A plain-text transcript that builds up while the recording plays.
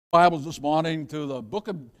Bibles this morning to the book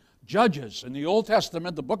of Judges in the Old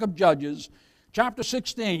Testament, the book of Judges, chapter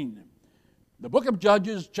 16. The book of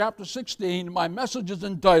Judges, chapter 16, my message is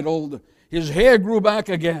entitled, His Hair Grew Back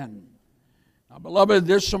Again. Now, beloved,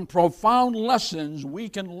 there's some profound lessons we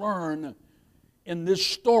can learn in this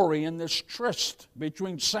story, in this tryst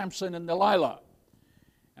between Samson and Delilah.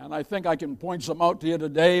 And I think I can point some out to you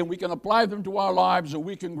today, and we can apply them to our lives, and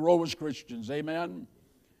we can grow as Christians. Amen?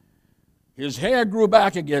 His hair grew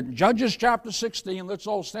back again. Judges chapter 16. Let's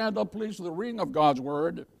all stand up, please, for the reading of God's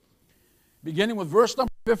word. Beginning with verse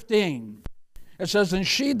number 15. It says, And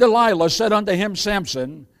she, Delilah, said unto him,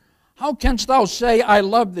 Samson, How canst thou say, I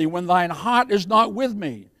love thee, when thine heart is not with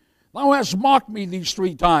me? Thou hast mocked me these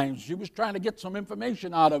 3 times. She was trying to get some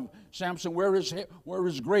information out of Samson, where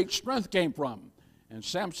his great strength came from. And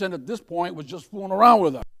Samson at this point was just fooling around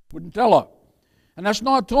with her. Wouldn't tell her. And hast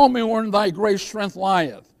not told me wherein thy great strength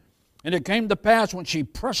lieth. And it came to pass when she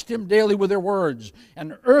pressed him daily with her words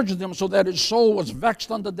and urged him so that his soul was vexed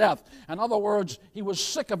unto death. In other words, he was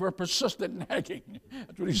sick of her persistent nagging.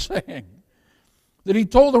 That's what he's saying. That he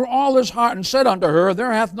told her all his heart and said unto her,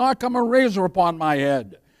 There hath not come a razor upon my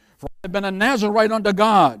head, for I have been a Nazarite unto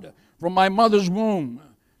God from my mother's womb.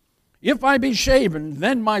 If I be shaven,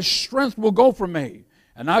 then my strength will go from me,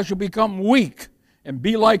 and I shall become weak and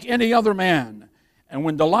be like any other man. And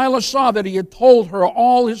when Delilah saw that he had told her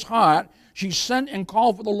all his heart, she sent and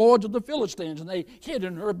called for the lords of the Philistines, and they hid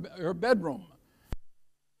in her bedroom.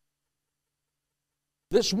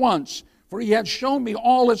 This once, for he had shown me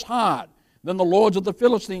all his heart. Then the lords of the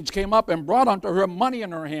Philistines came up and brought unto her money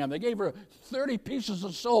in her hand. They gave her 30 pieces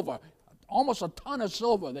of silver, almost a ton of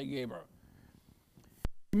silver they gave her.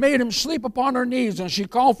 She made him sleep upon her knees, and she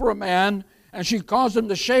called for a man, and she caused him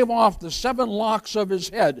to shave off the 7 locks of his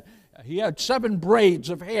head. He had 7 braids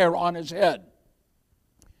of hair on his head.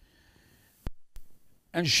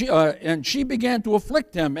 And she began to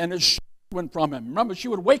afflict him, and his strength went from him. Remember, she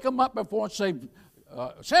would wake him up before and say,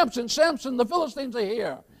 Samson, Samson, the Philistines are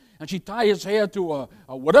here. And she'd tie his hair to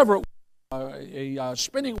a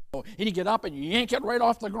spinning wheel. He'd get up and yank it right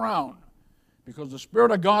off the ground because the Spirit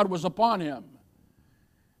of God was upon him.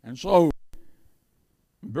 And so,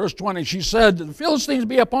 verse 20, she said, The Philistines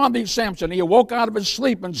be upon thee, Samson. He awoke out of his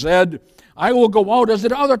sleep and said, I will go out as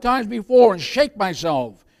at other times before and shake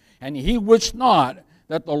myself. And he wist not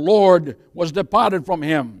that the Lord was departed from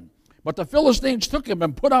him. But the Philistines took him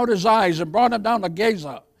and put out his eyes and brought him down to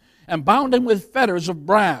Gaza and bound him with fetters of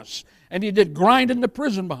brass. And he did grind in the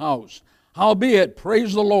prison house. Howbeit,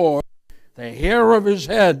 praise the Lord, the hair of his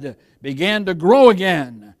head began to grow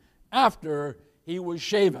again after he was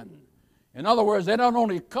shaven. In other words, they not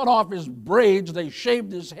only cut off his braids, they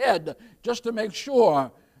shaved his head just to make sure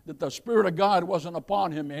that the Spirit of God wasn't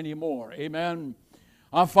upon him anymore. Amen.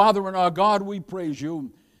 Our Father and our God, we praise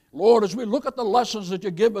you. Lord, as we look at the lessons that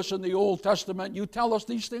you give us in the Old Testament, you tell us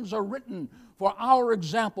these things are written for our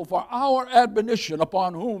example, for our admonition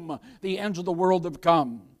upon whom the ends of the world have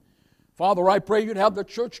come. Father, I pray you'd have the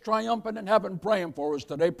church triumphant in heaven praying for us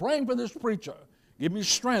today, praying for this preacher. Give me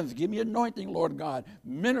strength. Give me anointing, Lord God.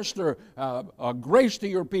 Minister grace to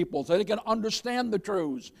your people so they can understand the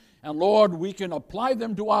truths. And, Lord, we can apply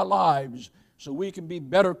them to our lives so we can be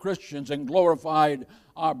better Christians and glorify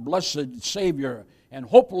our blessed Savior and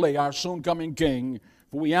hopefully our soon-coming King.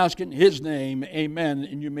 For we ask in His name, amen,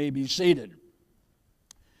 and you may be seated.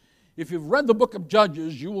 If you've read the book of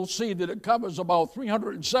Judges, you will see that it covers about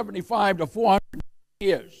 375 to 400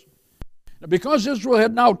 years. Now, because Israel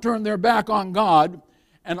had now turned their back on God,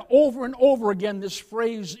 and over again this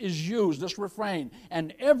phrase is used, this refrain,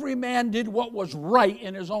 and every man did what was right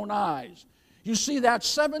in his own eyes. You see that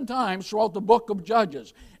 7 times throughout the book of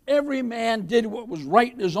Judges. Every man did what was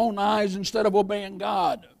right in his own eyes instead of obeying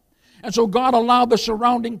God. And so God allowed the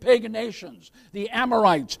surrounding pagan nations, the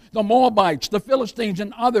Amorites, the Moabites, the Philistines,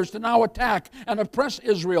 and others to now attack and oppress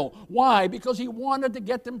Israel. Why? Because He wanted to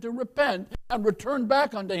get them to repent and return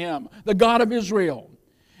back unto Him, the God of Israel.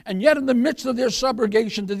 And yet in the midst of their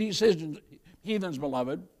subrogation to these heathens,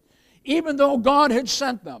 beloved, even though God had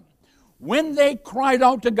sent them, when they cried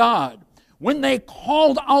out to God, when they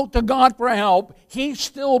called out to God for help, He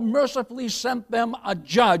still mercifully sent them a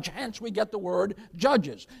judge. Hence we get the word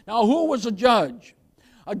judges. Now, who was a judge?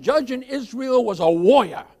 A judge in Israel was a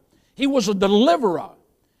warrior. He was a deliverer.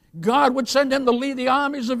 God would send him to lead the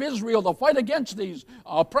armies of Israel to fight against these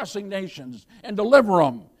oppressing nations and deliver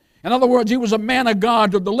them. In other words, he was a man of God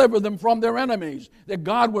to deliver them from their enemies that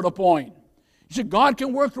God would appoint. You see, God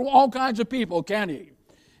can work through all kinds of people, can He?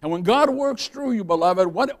 And when God works through you, beloved,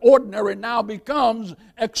 what ordinary now becomes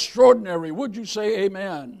extraordinary. Would you say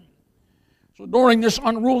amen? So during this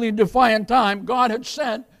unruly, defiant time, God had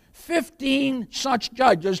sent 15 such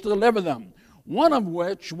judges to deliver them, one of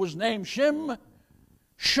which was named Shimshon.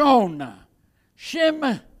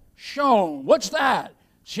 Shimshon. What's that?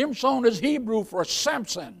 Shimshon is Hebrew for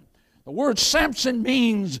Samson. The word Samson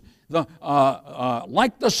means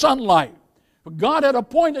like the sunlight. But God had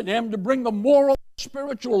appointed him to bring the moral,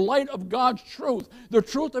 spiritual light of God's truth, the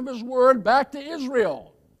truth of His Word, back to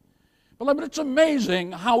Israel. Beloved, it's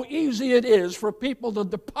amazing how easy it is for people to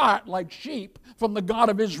depart like sheep from the God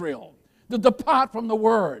of Israel, to depart from the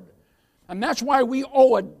Word. And that's why we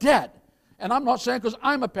owe a debt. And I'm not saying because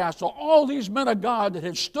I'm a pastor. All these men of God that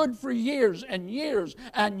have stood for years and years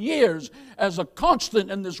and years as a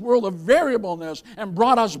constant in this world of variableness and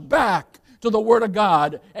brought us back to the Word of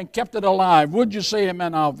God and kept it alive. Would you say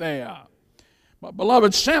amen out there? But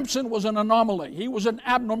beloved, Samson was an anomaly. He was an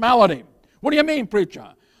abnormality. What do you mean,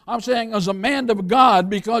 preacher? I'm saying as a man of God,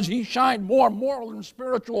 because he shined more moral and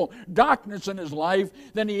spiritual darkness in his life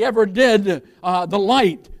than he ever did the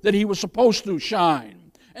light that he was supposed to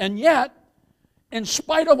shine. And yet, in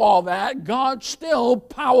spite of all that, God still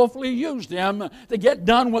powerfully used him to get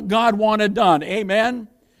done what God wanted done. Amen?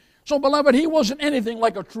 So, beloved, he wasn't anything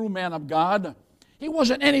like a true man of God. He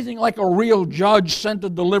wasn't anything like a real judge sent to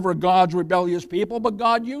deliver God's rebellious people, but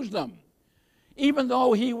God used them. Even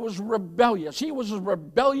though he was rebellious. He was as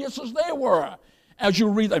rebellious as they were, as you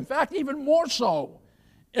read. In fact, even more so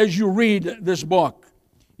as you read this book.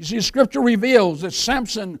 You see, Scripture reveals that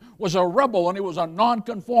Samson was a rebel and he was a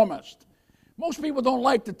nonconformist. Most people don't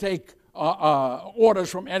like to take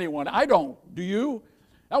orders from anyone. I don't. Do you?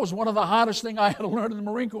 That was one of the hardest things I had to learn in the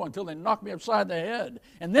Marine Corps until they knocked me upside the head.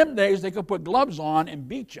 In them days, they could put gloves on and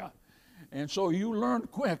beat you. And so you learned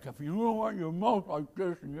quick. If you don't want your mouth like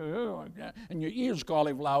this and your hair like that and your ears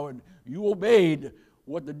cauliflowered, you obeyed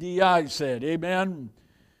what the DI said. Amen?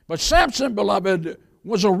 But Samson, beloved,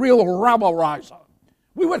 was a real rabble-riser.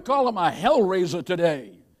 We would call him a hell-raiser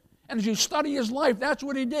today. And as you study his life, that's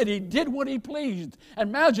what he did. He did what he pleased.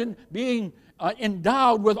 Imagine being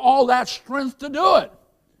endowed with all that strength to do it.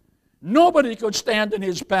 Nobody could stand in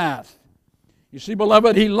his path. You see,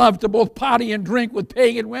 beloved, he loved to both party and drink with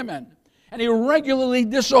pagan women. And he regularly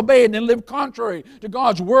disobeyed and lived contrary to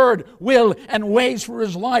God's word, will, and ways for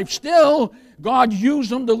his life. Still, God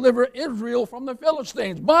used him to deliver Israel from the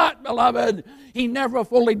Philistines. But, beloved, he never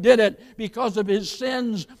fully did it because of his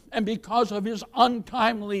sins and because of his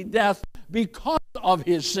untimely death because of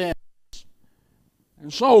his sins.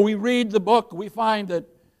 And so we read the book, we find that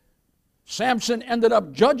Samson ended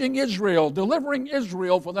up judging Israel, delivering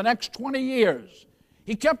Israel for the next 20 years.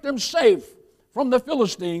 He kept them safe from the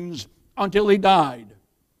Philistines until he died.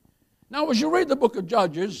 Now, as you read the book of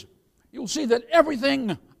Judges, you'll see that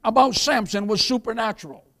everything about Samson was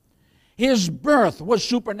supernatural. His birth was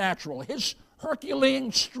supernatural. His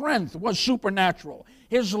Herculean strength was supernatural.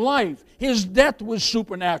 His life, his death was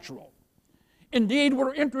supernatural. Indeed,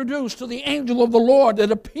 we're introduced to the angel of the Lord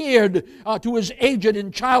that appeared to his aged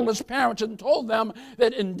and childless parents and told them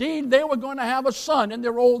that indeed they were going to have a son in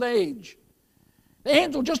their old age. The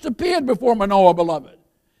angel just appeared before Manoah, beloved.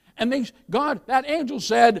 And that angel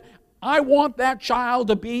said, I want that child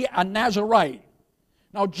to be a Nazarite.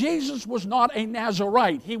 Now, Jesus was not a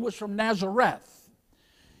Nazarite. He was from Nazareth.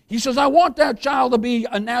 He says, I want that child to be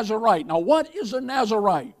a Nazarite. Now, what is a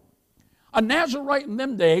Nazarite? A Nazarite in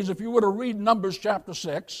them days, if you were to read Numbers chapter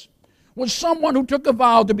 6, was someone who took a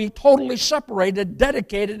vow to be totally separated,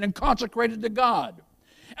 dedicated, and consecrated to God.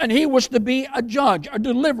 And he was to be a judge, a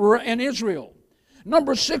deliverer in Israel.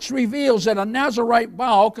 Number 6 reveals that a Nazarite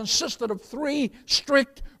vow consisted of 3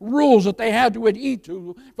 strict rules that they had to adhere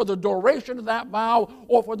to for the duration of that vow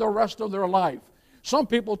or for the rest of their life. Some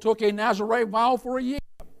people took a Nazarite vow for a year,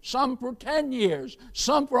 some for 10 years,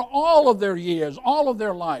 some for all of their years, all of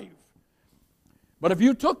their life. But if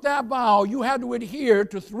you took that vow, you had to adhere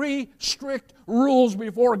to 3 strict rules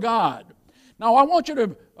before God. Now, I want you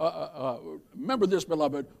to remember this,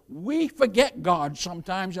 beloved. We forget God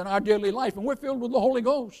sometimes in our daily life, and we're filled with the Holy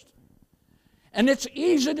Ghost. And it's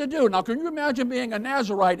easy to do. Now, can you imagine being a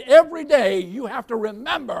Nazarite? Every day you have to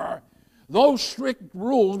remember those strict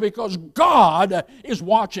rules because God is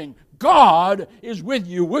watching. God is with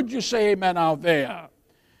you. Would you say amen out there?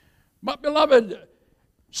 But, beloved,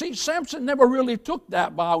 see, Samson never really took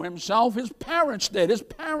that vow himself. His parents did. His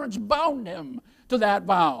parents bound him to that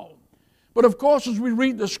vow. But of course, as we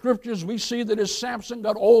read the scriptures, we see that as Samson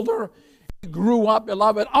got older, he grew up,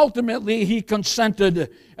 beloved. Ultimately, he consented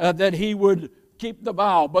that he would keep the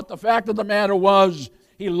vow. But the fact of the matter was,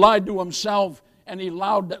 he lied to himself and he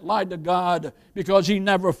lied to God because he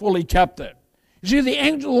never fully kept it. You see, the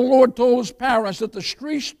angel of the Lord told his parents that the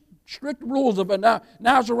strict rules of a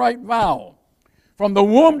Nazarite vow from the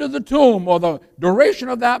womb to the tomb, or the duration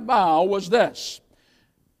of that vow, was this.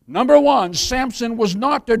 Number one, Samson was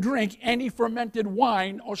not to drink any fermented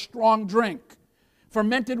wine or strong drink.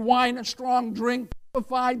 Fermented wine and strong drink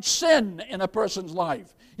typified sin in a person's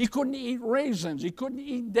life. He couldn't eat raisins. He couldn't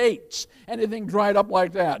eat dates, anything dried up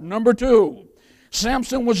like that. Number two,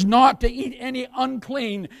 Samson was not to eat any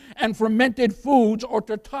unclean and fermented foods or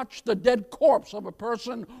to touch the dead corpse of a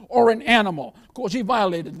person or an animal. Of course, he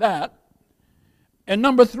violated that. And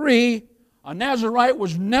number three, a Nazirite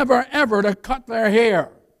was never ever to cut their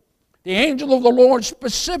hair. The angel of the Lord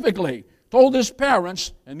specifically told his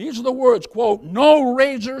parents, and these are the words, quote, "No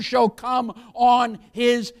razor shall come on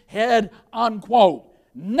his head," unquote.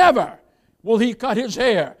 Never will he cut his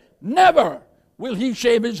hair. Never will he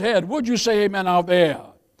shave his head. Would you say amen out there?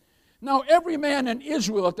 Now, every man in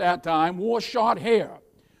Israel at that time wore short hair.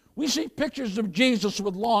 We see pictures of Jesus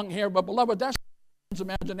with long hair, but beloved, that's man's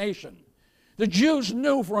imagination. The Jews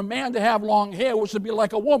knew for a man to have long hair was to be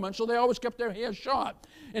like a woman, so they always kept their hair short.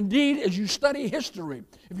 Indeed, as you study history,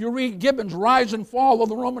 if you read Gibbon's Rise and Fall of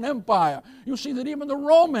the Roman Empire, you'll see that even the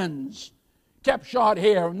Romans kept short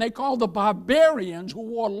hair, and they called the barbarians who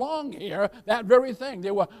wore long hair that very thing.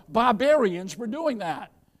 They were barbarians for doing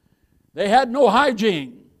that. They had no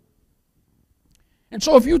hygiene. And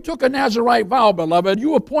so if you took a Nazirite vow, beloved,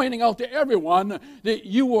 you were pointing out to everyone that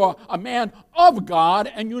you were a man of God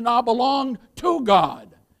and you now belonged to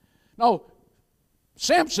God. Now,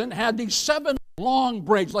 Samson had these 7 long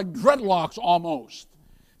braids, like dreadlocks almost.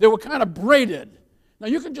 They were kind of braided. Now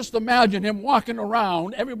you can just imagine him walking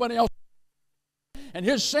around, everybody else, and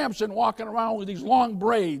here's Samson walking around with these long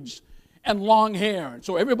braids and long hair. And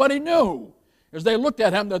so everybody knew, as they looked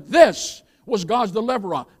at him, that this was God's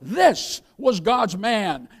deliverer. This was God's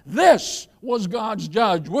man. This was God's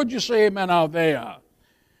judge. Would you say amen out there?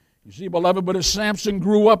 You see, beloved, but as Samson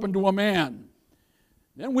grew up into a man,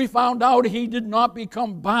 then we found out he did not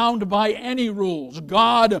become bound by any rules,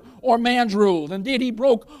 God or man's rules. Indeed, he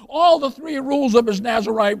broke all the 3 rules of his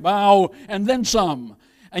Nazirite vow and then some.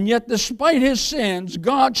 And yet, despite his sins,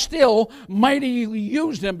 God still mightily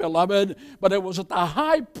used him, beloved, but it was at the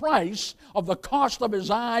high price of the cost of his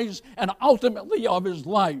eyes and ultimately of his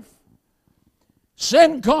life.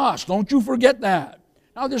 Sin cost, don't you forget that.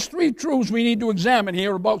 Now, there's 3 truths we need to examine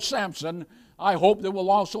here about Samson. I hope that will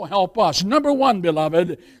also help us. Number 1,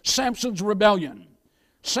 beloved, Samson's rebellion.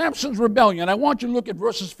 Samson's rebellion. I want you to look at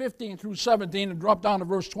verses 15 through 17 and drop down to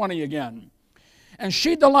verse 20 again. And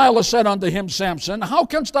she, Delilah, said unto him, Samson, how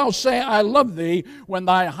canst thou say, I love thee, when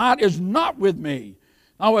thy heart is not with me?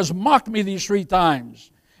 Thou hast mocked me these 3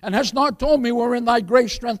 times, and hast not told me wherein thy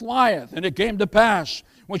great strength lieth. And it came to pass,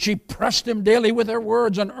 when she pressed him daily with her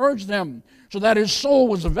words, and urged him, so that his soul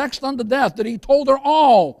was vexed unto death, that he told her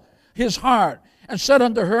all his heart, and said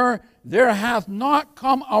unto her, there hath not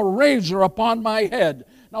come a razor upon my head.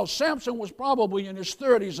 Now, Samson was probably in his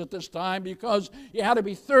 30s at this time, because you had to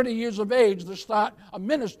be 30 years of age to start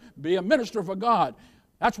be a minister for God.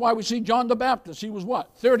 That's why we see John the Baptist. He was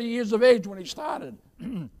what? 30 years of age when he started.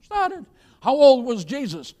 How old was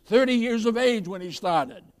Jesus? 30 years of age when he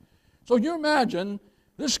started. So you imagine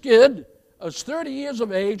this kid is 30 years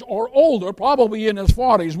of age or older, probably in his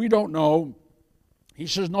 40s, we don't know. He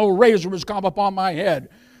says, no razor has come upon my head,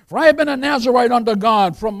 for I have been a Nazirite unto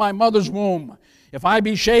God from my mother's womb. If I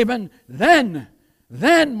be shaven, then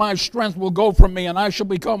my strength will go from me, and I shall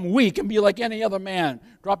become weak and be like any other man.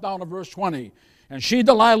 Drop down to verse 20. And she,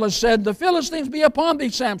 Delilah, said, the Philistines be upon thee,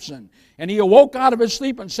 Samson. And he awoke out of his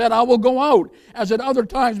sleep and said, I will go out, as at other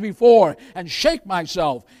times before, and shake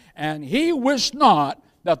myself. And he wist not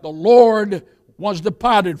that the Lord was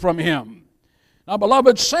departed from him. Now,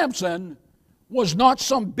 beloved, Samson was not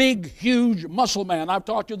some big, huge muscle man. I've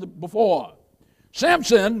talked to you before.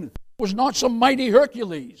 Samson was not some mighty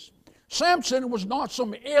Hercules. Samson was not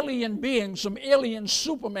some alien being, some alien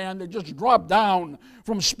Superman that just dropped down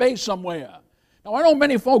from space somewhere. Now, I know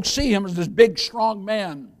many folks see him as this big, strong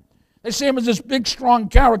man. They see him as this big, strong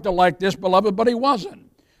character like this, beloved, but he wasn't.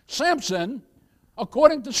 Samson,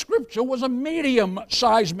 according to Scripture, was a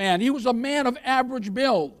medium-sized man. He was a man of average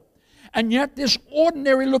build. And yet this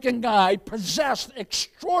ordinary-looking guy possessed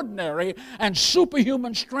extraordinary and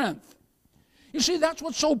superhuman strength. You see, that's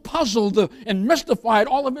what so puzzled and mystified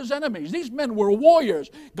all of his enemies. These men were warriors.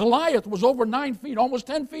 Goliath was over 9 feet, almost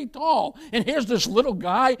 10 feet tall. And here's this little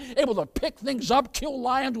guy able to pick things up, kill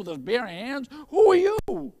lions with his bare hands. Who are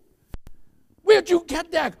you? Where'd you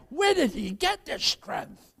get that? Where did he get this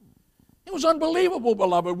strength? It was unbelievable,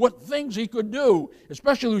 beloved, what things he could do,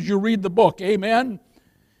 especially as you read the book. Amen?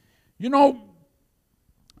 You know,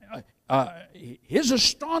 his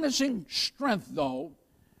astonishing strength, though,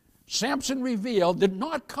 Samson revealed did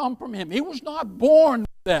not come from him. He was not born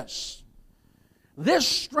with this. This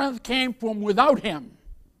strength came from without him.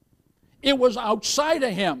 It was outside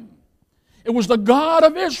of him. It was the God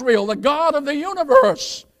of Israel, the God of the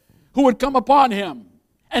universe, who would come upon him,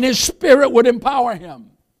 and his spirit would empower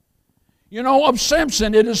him. You know, of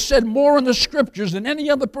Samson, it is said more in the Scriptures than any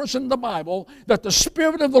other person in the Bible that the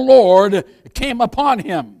Spirit of the Lord came upon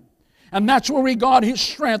him. And that's where he got his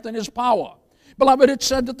strength and his power. Beloved, it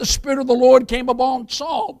said that the Spirit of the Lord came upon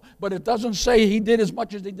Saul, but it doesn't say he did as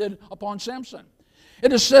much as he did upon Samson.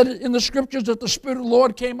 It is said in the Scriptures that the Spirit of the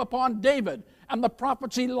Lord came upon David and the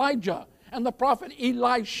prophets Elijah and the prophet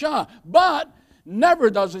Elisha. But never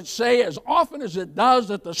does it say, as often as it does,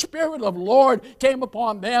 that the Spirit of the Lord came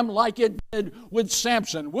upon them like it did with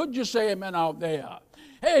Samson. Would you say amen out there?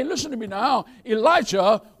 Hey, listen to me now.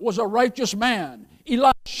 Elijah was a righteous man.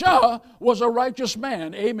 Elisha was a righteous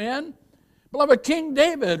man. Amen? Beloved, King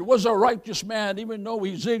David was a righteous man, even though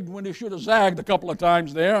he zigged when he should have zagged a couple of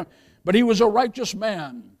times there. But he was a righteous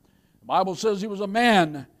man. The Bible says he was a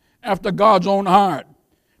man after God's own heart.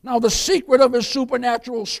 Now, the secret of his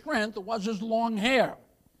supernatural strength was his long hair.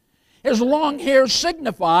 His long hair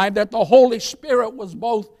signified that the Holy Spirit was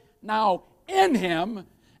both now in him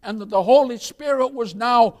and that the Holy Spirit was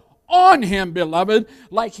now on him, beloved,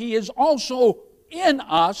 like he is also in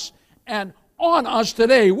us and on us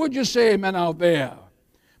today. Would you say amen out there?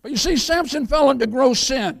 But you see, Samson fell into gross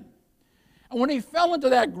sin. And when he fell into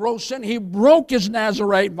that gross sin, he broke his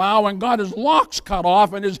Nazirite vow and got his locks cut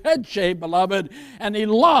off and his head shaved, beloved, and he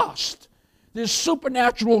lost this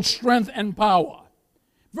supernatural strength and power.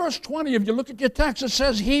 Verse 20, if you look at your text, it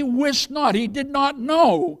says, he wist not, he did not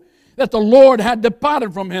know that the Lord had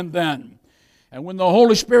departed from him then. And when the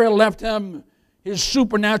Holy Spirit left him, his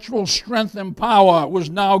supernatural strength and power was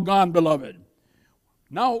now gone, beloved.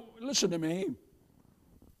 Now, listen to me.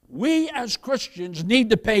 We as Christians need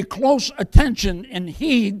to pay close attention and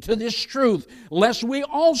heed to this truth, lest we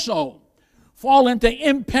also fall into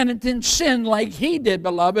impenitent sin like he did,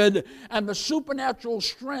 beloved, and the supernatural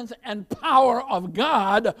strength and power of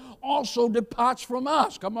God also departs from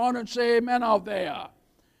us. Come on and say amen out there.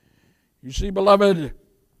 You see, beloved,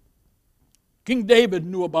 King David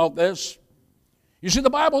knew about this. You see, the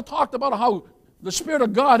Bible talked about how the Spirit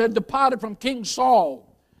of God had departed from King Saul.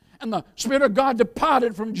 And the Spirit of God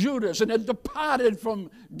departed from Judas, and it departed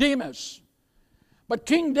from Demas. But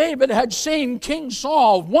King David had seen King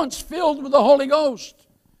Saul once filled with the Holy Ghost.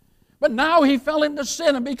 But now he fell into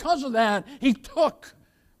sin, and because of that,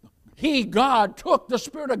 God took the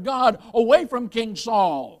Spirit of God away from King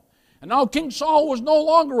Saul. And now King Saul was no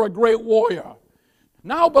longer a great warrior.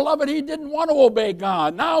 Now, beloved, he didn't want to obey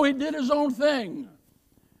God. Now he did his own thing.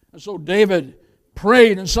 And so David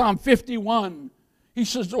prayed in Psalm 51. He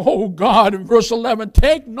says, oh God, in verse 11,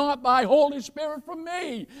 take not thy Holy Spirit from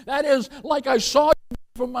me. That is, like I saw you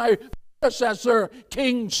from my predecessor,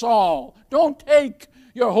 King Saul. Don't take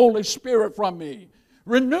your Holy Spirit from me.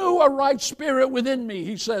 Renew a right spirit within me,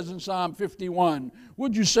 he says in Psalm 51.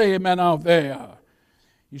 Would you say amen out there?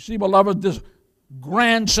 You see, beloved, this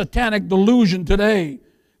grand satanic delusion today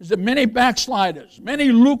is that many backsliders, many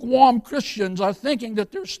lukewarm Christians are thinking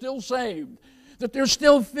that they're still saved, that they're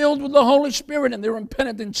still filled with the Holy Spirit and they're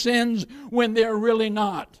impenitent sins when they're really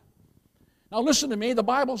not. Now listen to me. The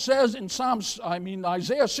Bible says in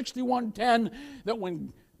Isaiah 61:10 that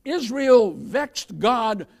when Israel vexed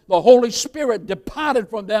God, the Holy Spirit departed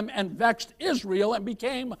from them and vexed Israel and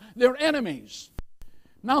became their enemies.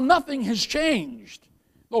 Now nothing has changed,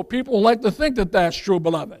 though people like to think that that's true,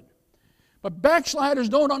 beloved. But backsliders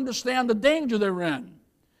don't understand the danger they're in.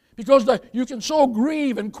 Because you can so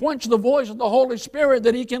grieve and quench the voice of the Holy Spirit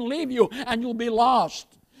that he can leave you and you'll be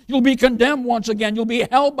lost. You'll be condemned once again. You'll be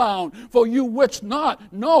hellbound, for you wist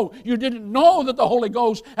not. No, you didn't know that the Holy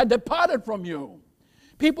Ghost had departed from you.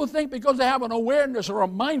 People think because they have an awareness or a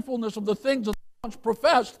mindfulness of the things that they once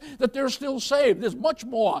professed that they're still saved. There's much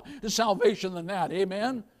more to salvation than that.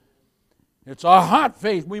 Amen? It's a heart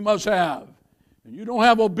faith we must have. And you don't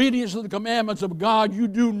have obedience to the commandments of God, you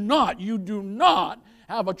do not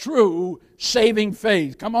have a true saving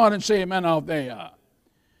faith. Come on and say amen out there.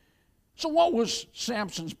 So what was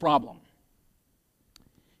Samson's problem?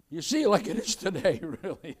 You see, like it is today,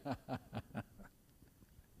 really.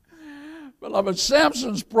 Beloved,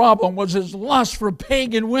 Samson's problem was his lust for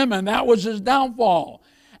pagan women. That was his downfall.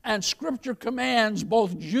 And Scripture commands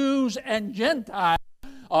both Jews and Gentile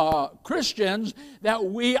Christians that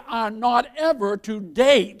we are not ever to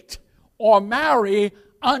date or marry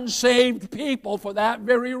unsaved people for that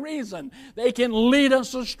very reason. They can lead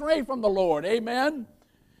us astray from the Lord. Amen?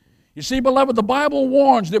 You see, beloved, the Bible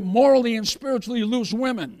warns that morally and spiritually loose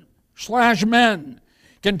women slash men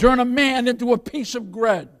can turn a man into a piece of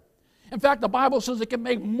bread. In fact, the Bible says it can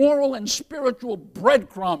make moral and spiritual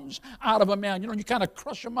breadcrumbs out of a man. You know, you kind of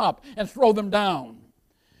crush them up and throw them down.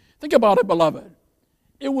 Think about it, beloved.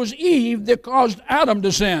 It was Eve that caused Adam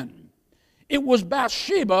to sin. It was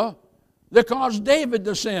Bathsheba that caused David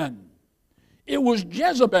to sin. It was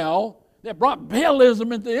Jezebel that brought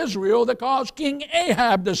Baalism into Israel that caused King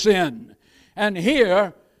Ahab to sin. And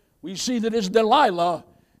here we see that it's Delilah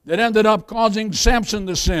that ended up causing Samson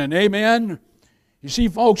to sin. Amen? You see,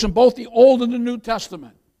 folks, in both the Old and the New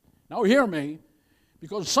Testament. Now hear me,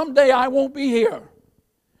 because someday I won't be here.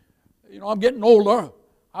 You know, I'm getting older.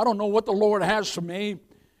 I don't know what the Lord has for me,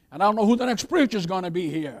 and I don't know who the next preacher is going to be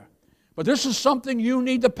here. But this is something you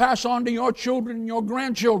need to pass on to your children and your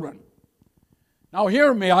grandchildren. Now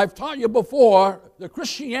hear me, I've taught you before that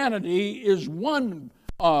Christianity is one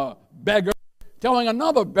beggar telling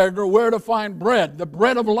another beggar where to find bread, the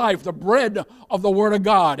bread of life, the bread of the Word of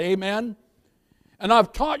God. Amen? And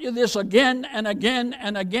I've taught you this again and again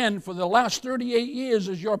and again for the last 38 years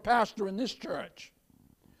as your pastor in this church,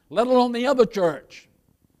 let alone the other church.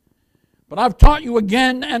 But I've taught you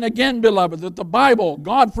again and again, beloved, that the Bible,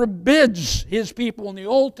 God forbids His people in the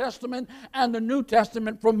Old Testament and the New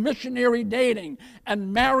Testament from missionary dating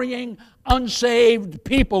and marrying unsaved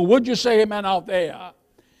people. Would you say amen out there?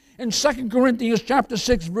 In 2 Corinthians chapter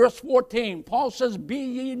 6, verse 14, Paul says, "Be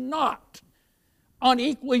ye not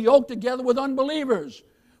unequally yoked together with unbelievers.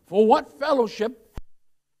 For what fellowship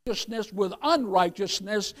righteousness with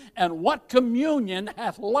unrighteousness, and what communion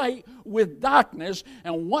hath light with darkness,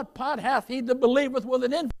 and what part hath he that believeth with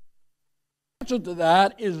an infant?" The answer to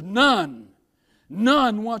that is none.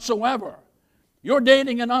 None whatsoever. You're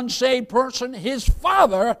dating an unsaved person. His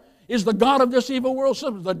father is the god of this evil world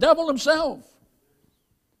system, the devil himself.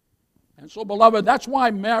 And so, beloved, that's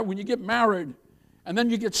why when you get married, and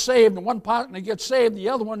then you get saved, and one partner gets saved, the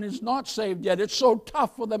other one is not saved yet. It's so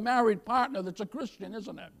tough for the married partner that's a Christian,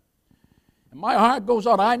 isn't it? And my heart goes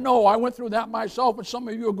out. I know I went through that myself, and some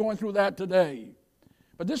of you are going through that today.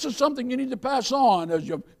 But this is something you need to pass on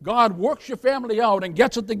as God works your family out and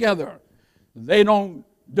gets it together. They don't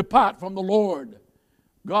depart from the Lord.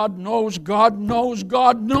 God knows, God knows,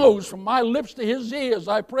 God knows. From my lips to His ears,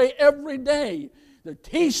 I pray every day that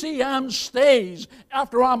TCM stays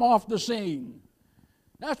after I'm off the scene.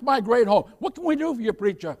 That's my great hope. What can we do for you,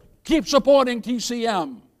 preacher? Keep supporting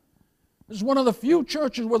TCM. This is one of the few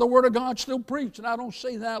churches where the Word of God still preached. And I don't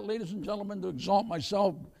say that, ladies and gentlemen, to exalt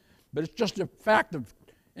myself, but it's just a fact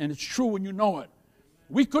and it's true when you know it.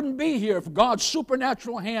 We couldn't be here if God's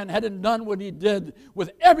supernatural hand hadn't done what He did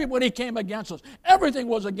with everybody came against us. Everything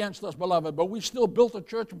was against us, beloved, but we still built a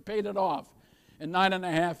church and paid it off in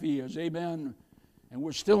 9.5 years. Amen. And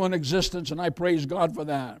we're still in existence, and I praise God for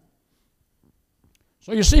that.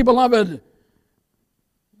 So you see, beloved,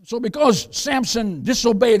 so because Samson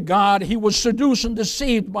disobeyed God, he was seduced and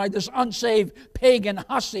deceived by this unsaved pagan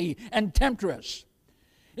hussy and temptress.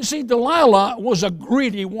 You see, Delilah was a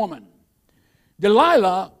greedy woman.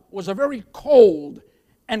 Delilah was a very cold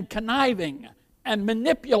and conniving and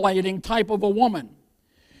manipulating type of a woman.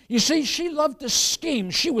 You see, she loved to scheme.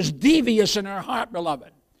 She was devious in her heart,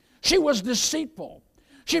 beloved. She was deceitful.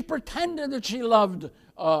 She pretended that she loved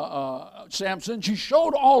Samson. She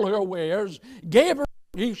showed all her wares, gave her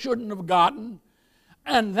what he shouldn't have gotten,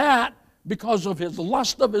 and that because of his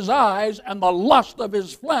lust of his eyes and the lust of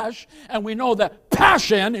his flesh. And we know that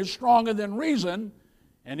passion is stronger than reason,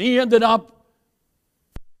 and he ended up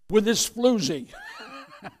with this floozy.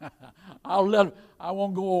 I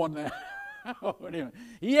won't go on that. Anyway,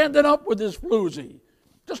 he ended up with this floozy,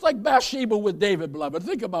 just like Bathsheba with David, beloved.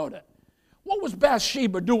 Think about it. What was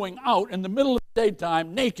Bathsheba doing out in the middle of the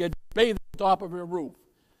daytime, naked, bathing on top of her roof?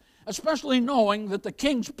 Especially knowing that the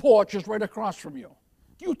king's porch is right across from you.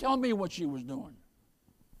 You tell me what she was doing.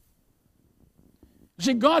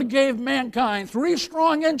 See, God gave mankind 3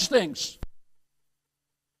 strong instincts.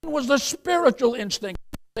 One was the spiritual instinct.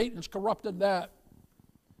 Satan's corrupted that.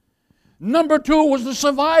 Number 2 was the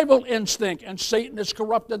survival instinct, and Satan has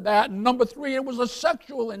corrupted that. And number 3, it was the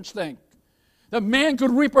sexual instinct. That man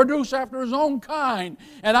could reproduce after his own kind.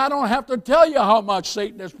 And I don't have to tell you how much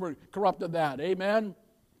Satan has corrupted that. Amen?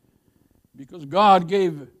 Because God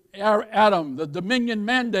gave Adam the dominion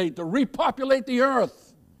mandate to repopulate the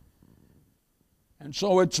earth. And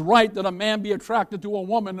so it's right that a man be attracted to a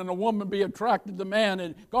woman and a woman be attracted to man.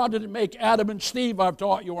 And God didn't make Adam and Steve, I've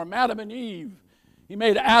taught you, or Adam and Eve. He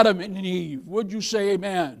made Adam and Eve. Would you say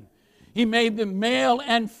amen? He made them male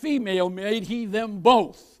and female, made He them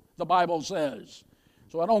both, the Bible says.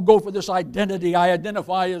 So I don't go for this identity. I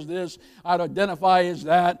identify as this. I identify as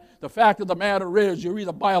that. The fact of the matter is, you're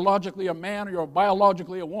either biologically a man or you're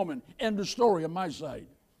biologically a woman. End of story on my side.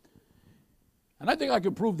 And I think I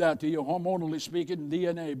can prove that to you, hormonally speaking,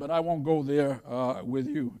 DNA, but I won't go there with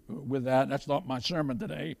you with that. That's not my sermon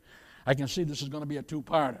today. I can see this is going to be a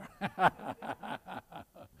two-parter.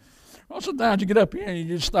 Well, sometimes you get up here and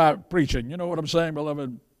you just start preaching. You know what I'm saying,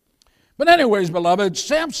 beloved? But anyways, beloved,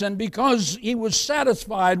 Samson, because he was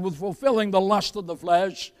satisfied with fulfilling the lust of the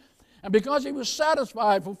flesh, and because he was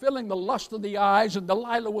satisfied fulfilling the lust of the eyes, and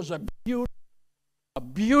Delilah was a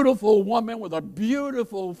beautiful woman with a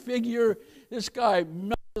beautiful figure, this guy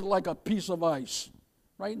melted like a piece of ice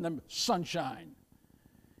right in the sunshine.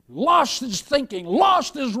 Lost his thinking,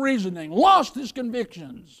 lost his reasoning, lost his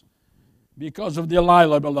convictions because of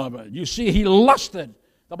Delilah, beloved. You see, he lusted.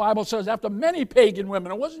 The Bible says after many pagan women,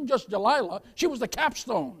 it wasn't just Delilah, she was the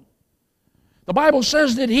capstone. The Bible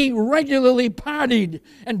says that he regularly partied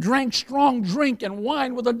and drank strong drink and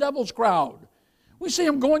wine with the devil's crowd. We see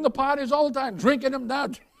him going to parties all the time, drinking them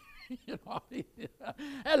down. You know,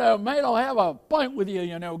 hello, mate, I'll have a pint with you,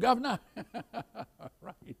 you know, governor.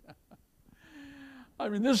 Right. I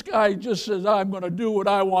mean, this guy just says, I'm going to do what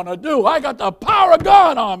I want to do. I got the power of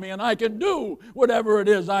God on me, and I can do whatever it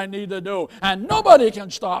is I need to do. And nobody can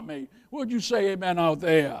stop me. Would you say amen out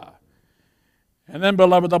there? And then,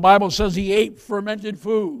 beloved, the Bible says he ate fermented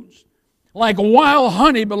foods. Like wild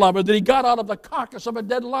honey, beloved, that he got out of the carcass of a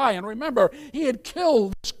dead lion. Remember, he had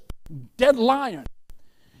killed this dead lion.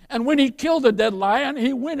 And when he killed the dead lion,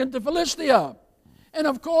 he went into Philistia. And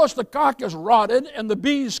of course, the carcass rotted, and the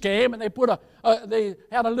bees came, and they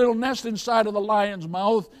had a little nest inside of the lion's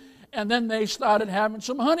mouth, and then they started having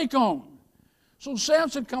some honeycomb. So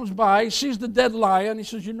Samson comes by, sees the dead lion, he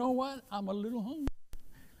says, you know what? I'm a little hungry.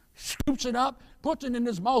 Scoops it up, puts it in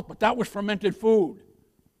his mouth, but that was fermented food.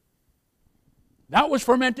 That was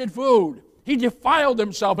fermented food. He defiled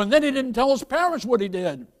himself, and then he didn't tell his parents what he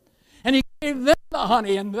did. And he gave them the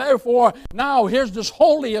honey, and therefore now here's this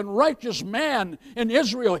holy and righteous man in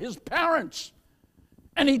Israel, his parents,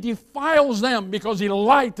 and he defiles them because he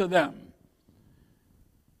lied to them.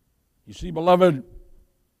 You see, beloved,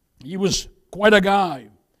 he was quite a guy.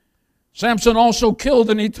 Samson also killed,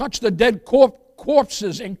 and he touched the dead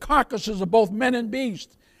corpses and carcasses of both men and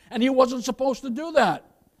beasts, and he wasn't supposed to do that.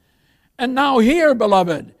 And now here,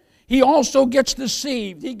 beloved, he also gets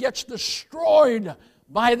deceived. He gets destroyed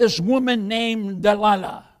by this woman named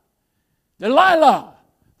Delilah. Delilah,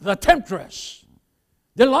 the temptress.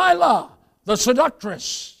 Delilah, the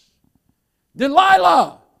seductress.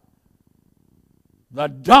 Delilah, the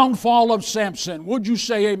downfall of Samson. Would you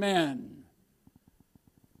say amen?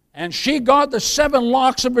 And she got the 7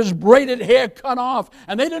 locks of his braided hair cut off,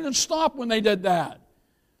 and they didn't stop when they did that.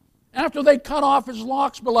 After they cut off his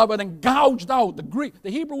locks, beloved, and gouged out, the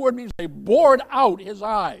Hebrew word means they bored out his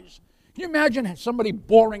eyes. Can you imagine somebody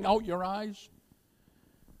boring out your eyes?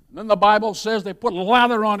 And then the Bible says they put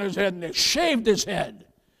lather on his head and they shaved his head.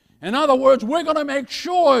 In other words, we're going to make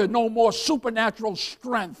sure no more supernatural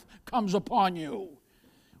strength comes upon you.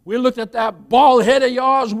 We looked at that bald head of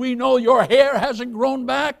yours. We know your hair hasn't grown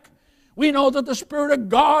back. We know that the Spirit of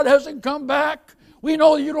God hasn't come back. We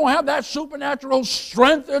know you don't have that supernatural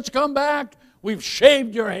strength that's come back. We've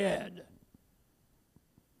shaved your head.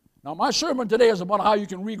 Now, my sermon today is about how you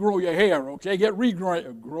can regrow your hair, okay? Get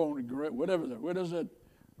regrown, whatever. What is it?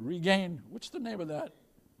 Regain? What's the name of that?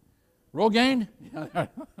 Rogaine?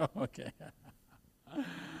 Okay.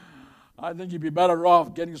 I think you'd be better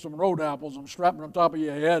off getting some road apples and strapping them on top of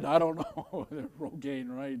your head. I don't know.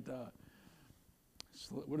 Rogaine, right?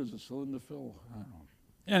 What is it? Cylinderfill? I don't know.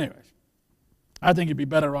 Anyways. I think you'd be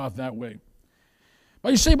better off that way. But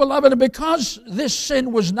you see, beloved, because this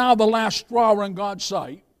sin was now the last straw in God's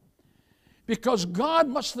sight, because God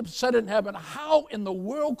must have said in heaven, how in the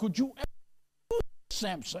world could you ever do this,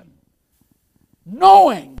 Samson?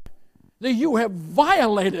 Knowing that you have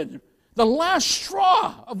violated the last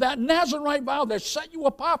straw of that Nazirite vow that set you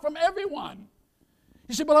apart from everyone.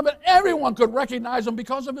 You see, beloved, everyone could recognize him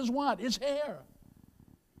because of his what? His hair.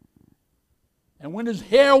 And when his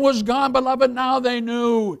hair was gone, beloved, now they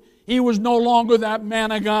knew he was no longer that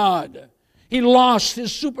man of God. He lost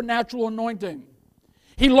his supernatural anointing.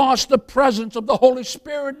 He lost the presence of the Holy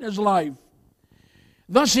Spirit in his life.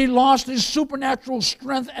 Thus he lost his supernatural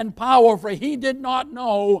strength and power, for he did not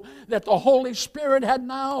know that the Holy Spirit had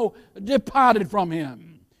now departed from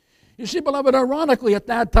him. You see, beloved, ironically at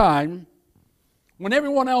that time, when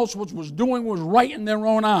everyone else was doing was right in their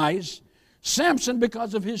own eyes, Samson,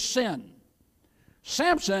 because of his sin,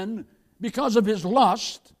 Samson, because of his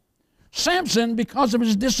lust, Samson, because of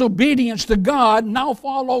his disobedience to God, now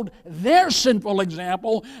followed their sinful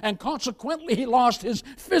example, and consequently he lost his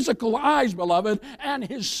physical eyes, beloved, and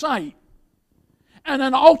his sight. And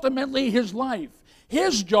then ultimately his life.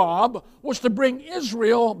 His job was to bring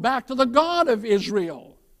Israel back to the God of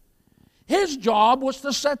Israel. His job was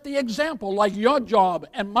to set the example, like your job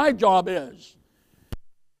and my job is.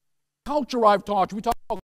 Culture I've taught you. We talked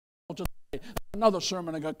about culture today. Another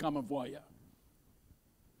sermon I got coming for you.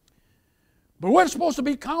 But we're supposed to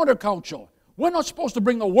be countercultural. We're not supposed to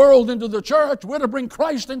bring the world into the church. We're to bring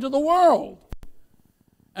Christ into the world.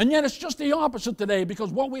 And yet it's just the opposite today,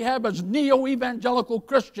 because what we have is neo-evangelical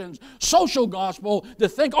Christians, social gospel, that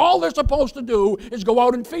think all they're supposed to do is go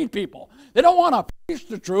out and feed people. They don't want to preach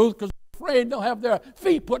the truth because they're afraid they'll have their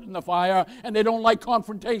feet put in the fire, and they don't like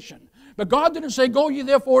confrontation. But God didn't say, go ye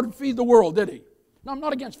therefore and feed the world, did he? No, I'm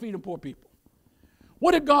not against feeding poor people.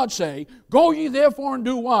 What did God say? Go ye therefore and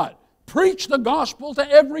do what? Preach the gospel to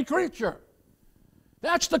every creature.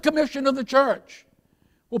 That's the commission of the church.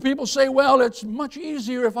 Well, people say, well, it's much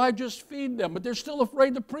easier if I just feed them, but they're still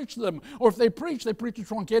afraid to preach to them. Or if they preach a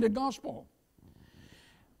truncated gospel.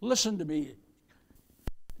 Listen to me.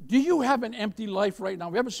 Do you have an empty life right now?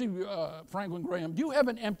 Have you ever seen Franklin Graham? Do you have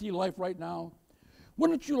an empty life right now?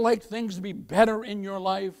 Wouldn't you like things to be better in your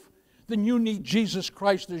life? Then you need Jesus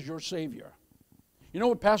Christ as your Savior. You know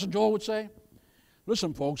what Pastor Joel would say?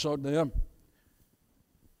 Listen, folks out there,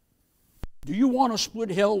 do you want to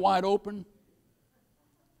split hell wide open?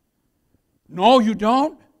 No, you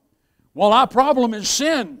don't? Well, our problem is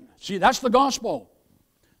sin. See, that's the gospel.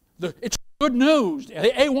 It's good news.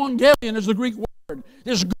 Evangelion is the Greek word.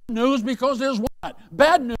 There's good news because there's what?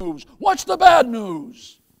 Bad news. What's the bad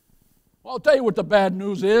news? Well, I'll tell you what the bad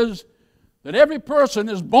news is. That every person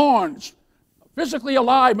is born physically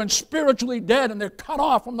alive and spiritually dead, and they're cut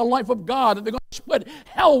off from the life of God, and they're going to split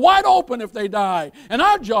hell wide open if they die. And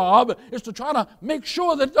our job is to try to make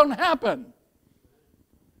sure that it doesn't happen.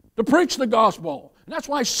 To preach the gospel. And that's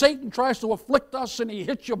why Satan tries to afflict us, and he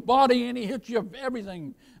hits your body and he hits your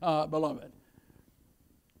everything, beloved.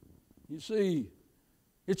 You see,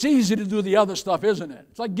 it's easy to do the other stuff, isn't it?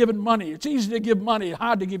 It's like giving money. It's easy to give money, it's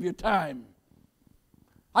hard to give your time.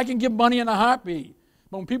 I can give money in a heartbeat.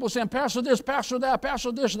 But when people say, Pastor this, Pastor that,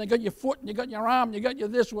 Pastor this, and they got your foot, and you got your arm, and you got your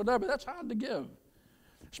this, whatever, that's hard to give.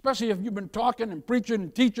 Especially if you've been talking and preaching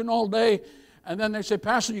and teaching all day, and then they say,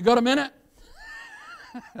 Pastor, you got a minute?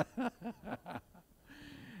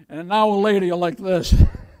 And an hour later, you're like this.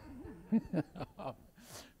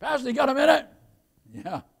 Pastor, you got a minute?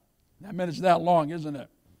 Yeah, that minute's that long, isn't it?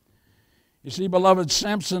 You see, beloved,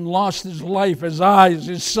 Samson lost his life, his eyes,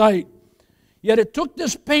 his sight. Yet it took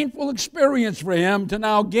this painful experience for him to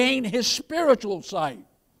now gain his spiritual sight.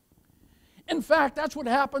 In fact, that's what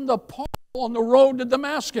happened to Paul on the road to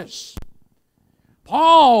Damascus.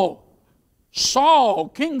 Pharisee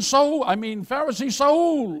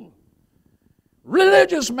Saul,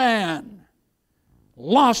 religious man,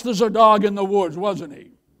 lost as a dog in the woods, wasn't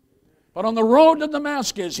he? But on the road to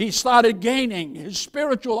Damascus, he started gaining his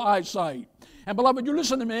spiritual eyesight. And beloved, you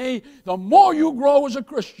listen to me, the more you grow as a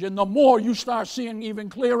Christian, the more you start seeing even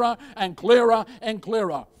clearer and clearer and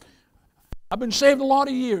clearer. I've been saved a lot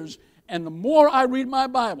of years, and the more I read my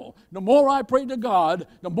Bible, the more I pray to God,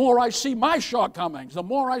 the more I see my shortcomings, the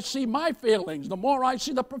more I see my failings, the more I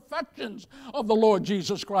see the perfections of the Lord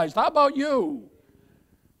Jesus Christ. How about you?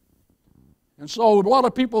 And so a lot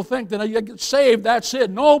of people think that you get saved, that's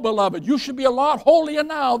it. No, beloved, you should be a lot holier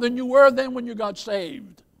now than you were then when you got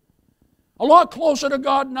saved. A lot closer to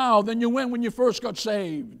God now than you were when you first got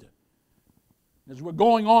saved. As we're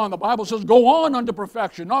going on, the Bible says go on unto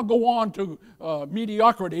perfection, not go on to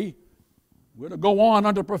mediocrity. We're to go on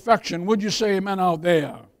unto perfection. Would you say amen out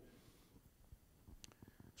there?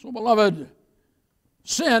 So, beloved,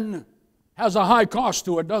 sin has a high cost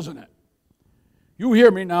to it, doesn't it? You hear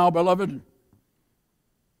me now, beloved.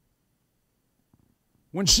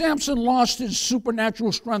 When Samson lost his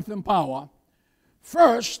supernatural strength and power,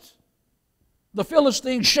 first, the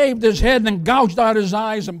Philistines shaved his head and gouged out his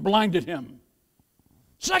eyes and blinded him.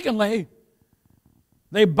 Secondly,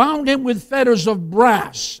 they bound him with fetters of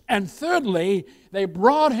brass. And thirdly, they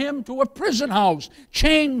brought him to a prison house,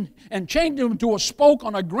 chained him to a spoke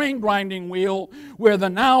on a grain grinding wheel, where the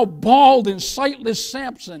now bald and sightless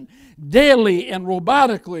Samson daily and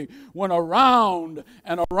robotically went around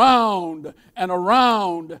and around and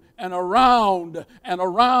around and around and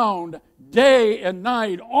around, day and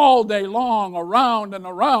night, all day long, around and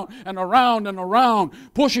around and around and around,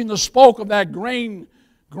 pushing the spoke of that grain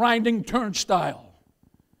grinding turnstile.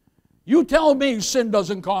 You tell me sin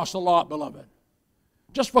doesn't cost a lot, beloved.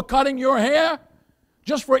 Just for cutting your hair,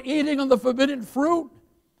 Just for eating of the forbidden fruit?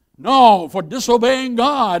 No, for disobeying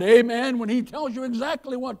God, amen, when He tells you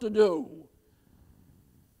exactly what to do.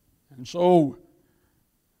 And so,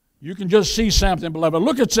 you can just see Samson, beloved.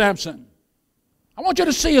 Look at Samson. I want you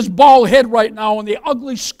to see his bald head right now and the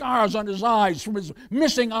ugly scars on his eyes from his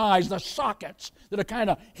missing eyes, the sockets that are kind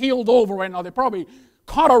of healed over right now. They probably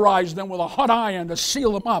cauterized them with a hot iron to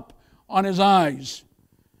seal them up on his eyes.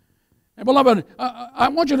 And beloved, I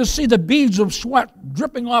want you to see the beads of sweat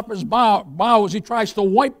dripping off his brow as he tries to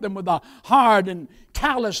wipe them with the hard and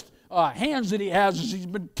calloused hands that he has as he's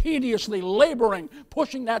been tediously laboring,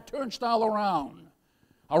 pushing that turnstile around,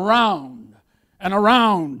 and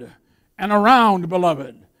around, and around,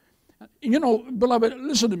 beloved. You know, beloved,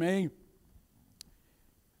 listen to me.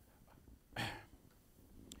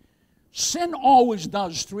 Sin always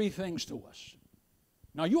does three things to us.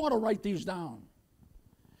 Now, you ought to write these down.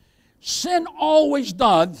 Sin always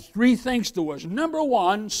does three things to us. Number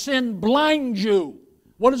one, sin blinds you.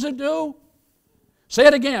 What does it do? Say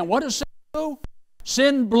it again. What does sin do?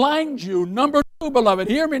 Sin blinds you. Number two, beloved,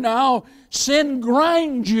 hear me now. Sin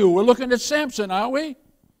grinds you. We're looking at Samson, aren't we?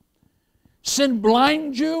 Sin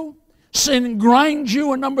blinds you. Sin grinds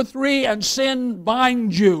you. And number three, and sin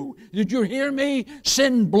binds you. Did you hear me?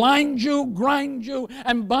 Sin blinds you, grinds you,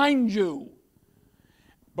 and binds you.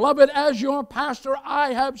 Beloved, as your pastor,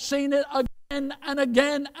 I have seen it again and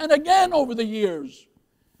again and again over the years.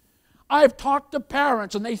 I've talked to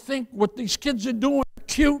parents, and they think what these kids are doing is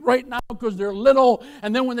cute right now because they're little,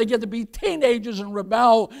 and then when they get to be teenagers and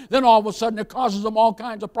rebel, then all of a sudden it causes them all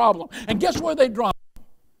kinds of problems. And guess where they drop them?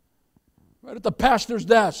 Right at the pastor's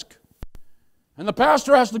desk. And the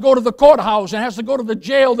pastor has to go to the courthouse and has to go to the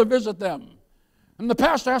jail to visit them. And the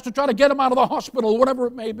pastor has to try to get them out of the hospital, whatever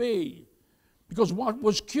it may be. Because what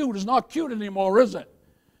was cute is not cute anymore, is it?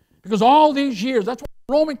 Because all these years, that's why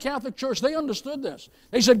the Roman Catholic Church, they understood this.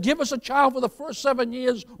 They said, give us a child for the first 7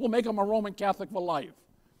 years, we'll make him a Roman Catholic for life.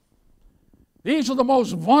 These are the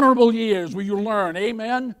most vulnerable years where you learn,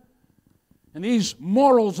 amen? And these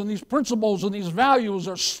morals and these principles and these values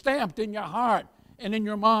are stamped in your heart and in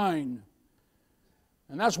your mind.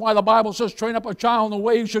 And that's why the Bible says, train up a child in the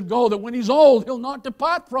way he should go, that when he's old, he'll not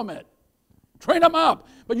depart from it. Train them up.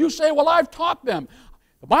 But you say, well, I've taught them.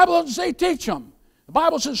 The Bible doesn't say teach them. The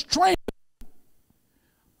Bible says train them.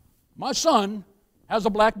 My son has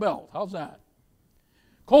a black belt. How's that?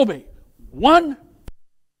 Colby, one,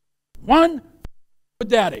 with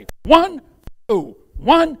Daddy. 1, 2,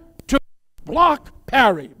 1, 2. Block,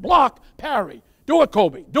 parry, block, parry. Do it,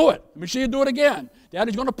 Colby. Do it. Let me see you do it again.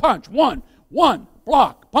 Daddy's going to punch. 1,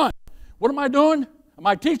 block, punch. What am I doing? Am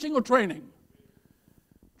I teaching or training?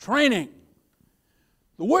 Training.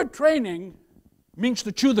 The word training means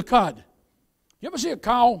to chew the cud. You ever see a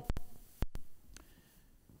cow?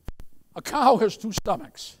 A cow has two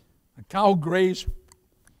stomachs. A cow grazes.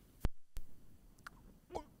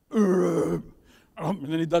 And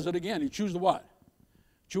then he does it again. He chews the what?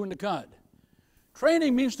 Chewing the cud.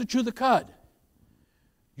 Training means to chew the cud.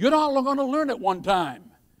 You're not going to learn it one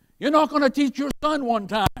time. You're not going to teach your son one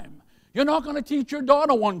time. You're not going to teach your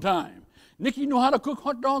daughter one time. Nikki knew how to cook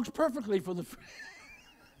hot dogs perfectly for the...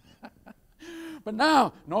 But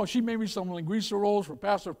now, no, she made me some linguiça rolls for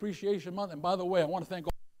Pastor Appreciation Month. And by the way, I want to thank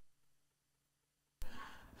all.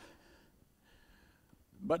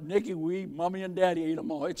 But Nikki, Mommy and Daddy ate them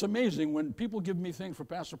all. It's amazing when people give me things for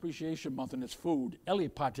Pastor Appreciation Month and it's food.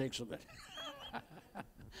 Elliot partakes of it.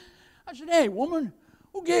 I said, hey, woman,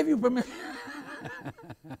 who gave you permission?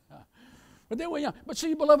 But they were young. But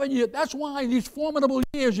see, beloved, that's why these formidable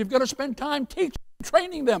years, you've got to spend time teaching,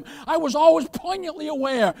 training them. I was always poignantly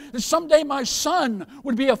aware that someday my son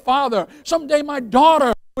would be a father. Someday my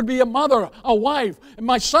daughter would be a mother, a wife, and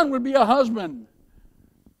my son would be a husband.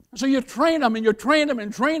 So you train them and you train them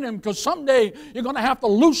and train them because someday you're going to have to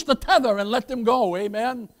loose the tether and let them go,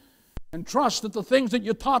 amen? And trust that the things that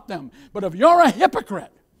you taught them. But if you're a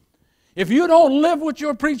hypocrite, if you don't live what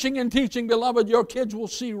you're preaching and teaching, beloved, your kids will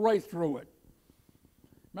see right through it.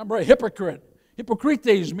 Remember, a hypocrite.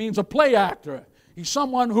 Hypocrites means a play actor. He's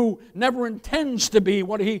someone who never intends to be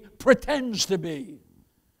what he pretends to be.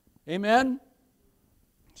 Amen?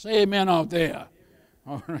 Say amen out there.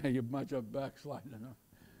 All right, you're much of backsliding.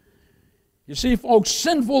 You see, folks,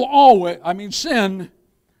 sin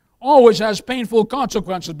always has painful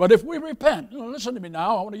consequences. But if we repent, listen to me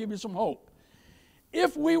now, I want to give you some hope.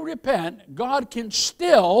 If we repent, God can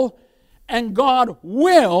still and God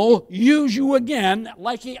will use you again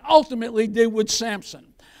like He ultimately did with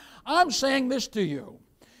Samson. I'm saying this to you,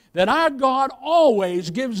 that our God always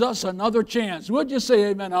gives us another chance. Would you say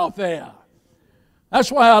amen out there? That's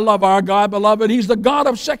why I love our God, beloved. He's the God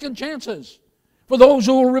of second chances. for those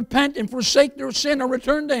who will repent and forsake their sin and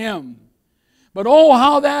return to Him. But oh,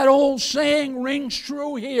 how that old saying rings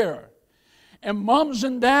true here. And moms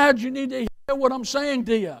and dads, you need to hear what I'm saying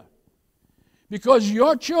to you. Because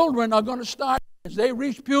your children are going to start, as they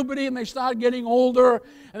reach puberty and they start getting older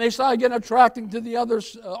and they start getting attracted to the other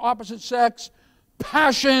opposite sex,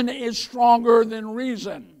 passion is stronger than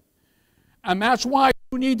reason. And that's why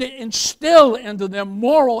you need to instill into them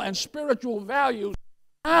moral and spiritual values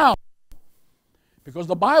now. Because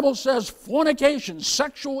the Bible says fornication,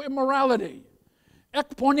 sexual immorality,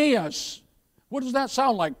 ekpornias. What does that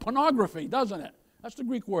sound like? Pornography, doesn't it? That's the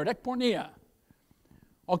Greek word, ekpornia.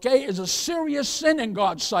 Okay, is a serious sin in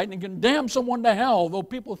God's sight and can damn someone to hell, though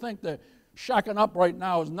people think that shacking up right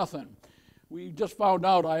now is nothing. We just found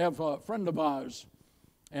out, I have a friend of ours,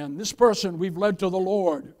 and this person we've led to the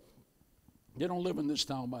Lord. They don't live in this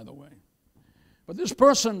town, by the way. But this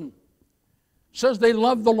person says they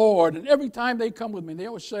love the Lord, and every time they come with me, they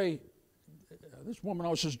always say, this woman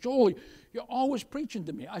always says, Joel, you're always preaching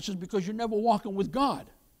to me. I says, because you're never walking with God.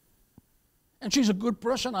 And she's a good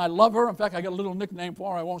person. I love her. In fact, I got a little nickname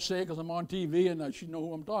for her. I won't say it because I'm on TV and she knows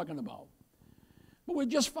who I'm talking about. But we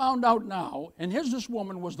just found out now, and here's this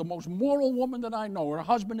woman was the most moral woman that I know. Her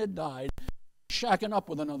husband had died, shacking up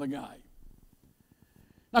with another guy.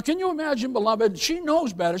 Now, can you imagine, beloved, she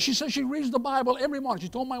knows better. She says she reads the Bible every morning. She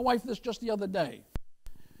told my wife this just the other day.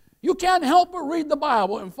 You can't help but read the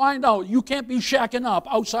Bible and find out you can't be shacking up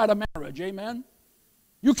outside of marriage. Amen?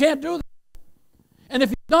 You can't do that. And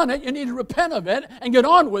if you've done it, you need to repent of it and get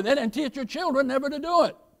on with it and teach your children never to do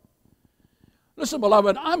it. Listen,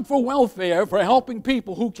 beloved, I'm for welfare, for helping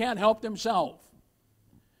people who can't help themselves.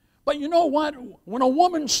 But you know what? When a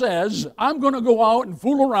woman says, I'm going to go out and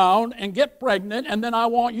fool around and get pregnant, and then I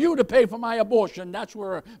want you to pay for my abortion, that's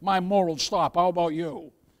where my morals stop. How about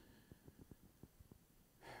you?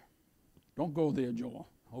 Don't go there, Joel.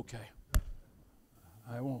 Okay.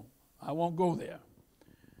 I won't go there.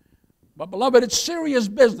 But, beloved, it's serious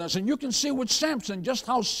business, and you can see with Samson just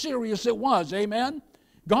how serious it was. Amen?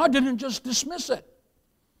 God didn't just dismiss it.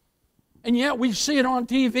 And yet we see it on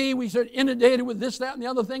TV, we get inundated with this, that, and the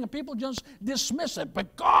other thing, and people just dismiss it.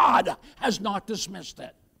 But God has not dismissed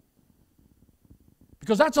it.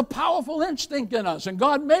 Because that's a powerful instinct in us, and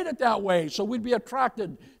God made it that way, so we'd be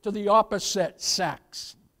attracted to the opposite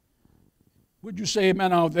sex. Would you say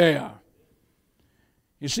amen out there?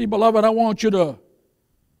 You see, beloved, I want you to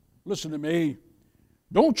listen to me.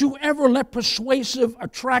 Don't you ever let persuasive,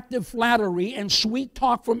 attractive flattery and sweet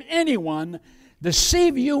talk from anyone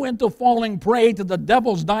deceive you into falling prey to the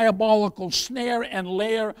devil's diabolical snare and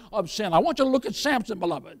lair of sin. I want you to look at Samson,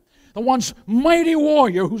 beloved, the once mighty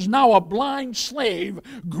warrior who's now a blind slave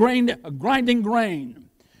grinding grain.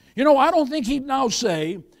 You know, I don't think he'd now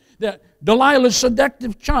say that Delilah's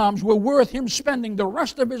seductive charms were worth him spending the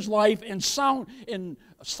rest of his life in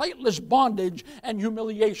sightless bondage and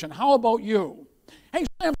humiliation. How about you? Hey,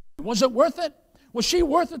 Samson, was it worth it? Was she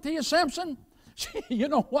worth it to you, Samson? You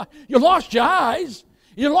know what? You lost your eyes.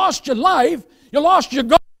 You lost your life. You lost your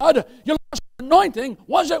God. You lost your anointing.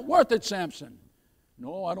 Was it worth it, Samson?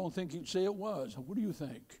 No, I don't think he'd say it was. What do you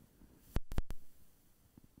think?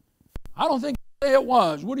 I don't think he'd say it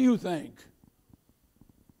was. What do you think?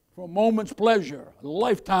 For a moment's pleasure, a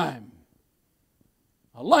lifetime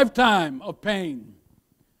of pain.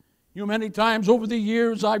 You know, many times over the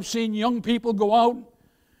years I've seen young people go out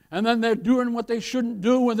and then they're doing what they shouldn't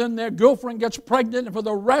do, and then their girlfriend gets pregnant, and for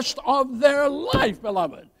the rest of their life,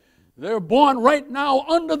 beloved, they're born right now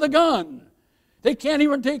under the gun. They can't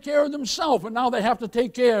even take care of themselves, and now they have to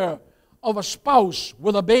take care of a spouse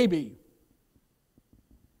with a baby.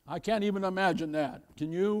 I can't even imagine that.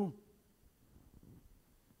 Can you?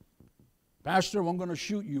 Pastor, I'm going to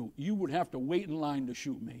shoot you. You would have to wait in line to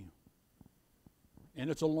shoot me. And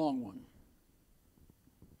it's a long one.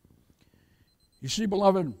 You see,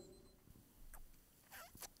 beloved,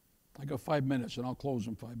 I got 5 minutes, and I'll close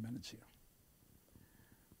in 5 minutes here.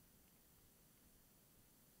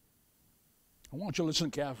 I want you to listen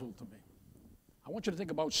carefully to me. I want you to think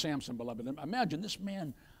about Samson, beloved. Imagine this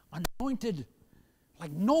man anointed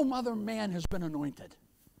like no other man has been anointed.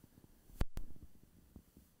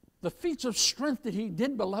 The feats of strength that he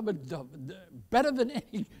did, beloved, better than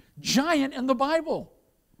any giant in the Bible.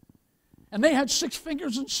 And they had 6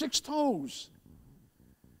 fingers and 6 toes.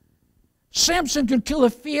 Samson could kill a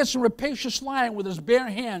fierce and rapacious lion with his bare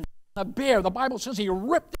hands. A bear, the Bible says he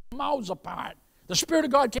ripped their mouths apart. The Spirit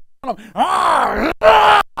of God came on him.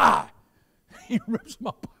 He rips them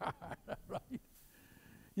apart. Right?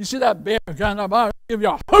 You see that bear kind of give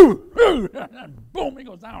you a hoo, and boom, he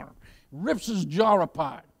goes down. Rips his jaw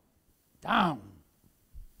apart. Down.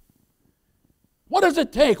 What does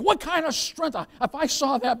it take? What kind of strength? If I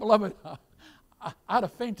saw that, beloved, I'd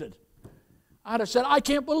have fainted. I'd have said, I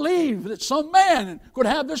can't believe that some man could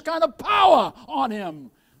have this kind of power on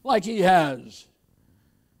him like he has.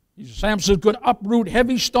 Samson could uproot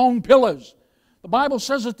heavy stone pillars. The Bible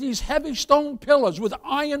says that these heavy stone pillars with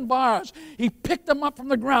iron bars, he picked them up from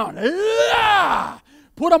the ground,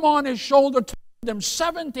 put them on his shoulder, carried them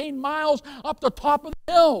 17 miles up the top of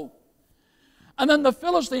the hill. And then the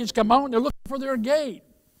Philistines come out and they're looking for their gate.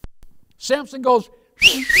 Samson goes,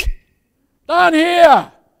 down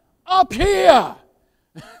here, up here.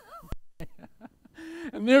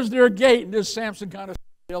 And there's their gate, and there's Samson kind of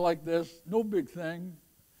there like this, no big thing.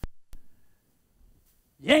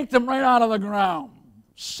 Yanked them right out of the ground.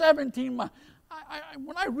 17 miles.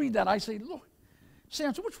 When I read that, I say, look,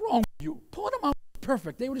 Samson, what's wrong with you? Pull them out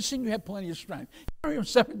perfect. They would have seen you had plenty of strength. Carry them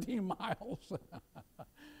 17 miles.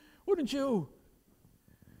 Wouldn't you?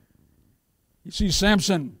 You see,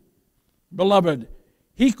 Samson, beloved,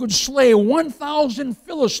 he could slay 1,000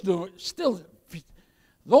 Philistines,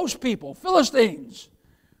 those people, Philistines,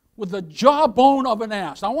 with the jawbone of an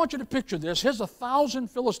ass. Now, I want you to picture this. Here's 1,000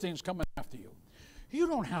 Philistines coming after you. You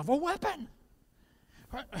don't have a weapon.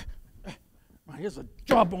 Here's a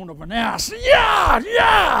jawbone of an ass.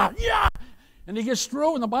 Yeah. And he gets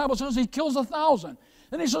through, and the Bible says he kills 1,000.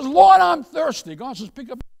 Then he says, Lord, I'm thirsty. God says,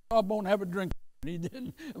 pick up your jawbone, have a drink. And he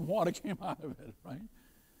did, and water came out of it, right?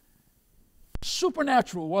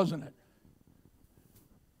 Supernatural, wasn't it?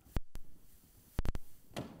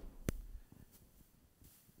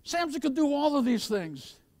 Samson could do all of these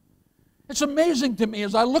things. It's amazing to me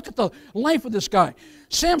as I look at the life of this guy.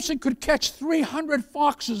 Samson could catch 300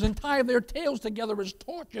 foxes and tie their tails together as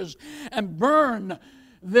torches and burn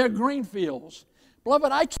their grain fields.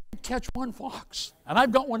 Beloved, I can't catch one fox. And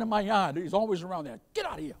I've got one in my yard. He's always around there. Get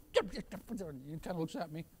out of here. He kind of looks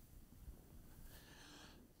at me.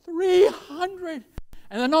 300.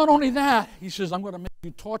 And then not only that, he says, I'm going to make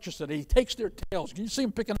you torches today. He takes their tails. Can you see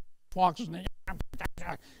him picking up foxes? And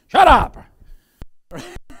shut up.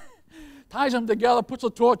 Ties them together, puts a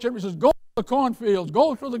torch in. He says, go through the cornfields,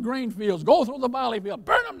 go through the grain fields, go through the barley field,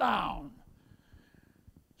 burn them down.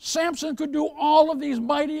 Samson could do all of these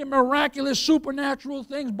mighty and miraculous supernatural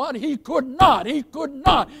things, but he could not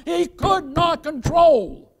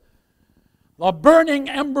control the burning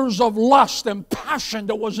embers of lust and passion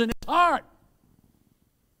that was in his heart.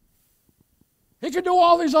 He could do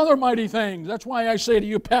all these other mighty things. That's why I say to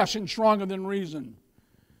you, passion stronger than reason.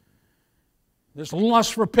 This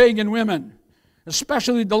lust for pagan women,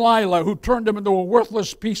 especially Delilah, who turned him into a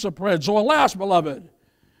worthless piece of bread. So alas, beloved,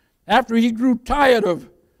 after he grew tired of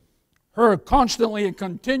her constantly and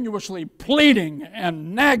continuously pleading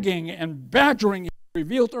and nagging and badgering, he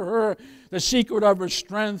revealed to her the secret of her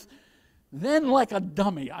strength. Then like a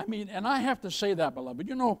dummy, and I have to say that, beloved,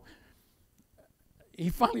 he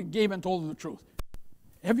finally gave and told her the truth.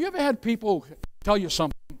 Have you ever had people tell you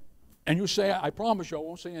something and you say, I promise you I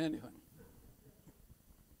won't say anything?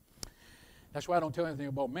 That's why I don't tell anything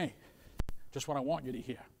about me. Just what I want you to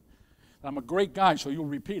hear. I'm a great guy, so you'll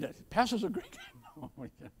repeat it. Pastor's a great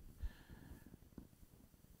guy.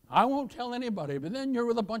 I won't tell anybody, but then you're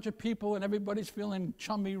with a bunch of people and everybody's feeling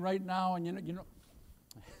chummy right now, and you know.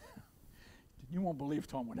 You won't believe,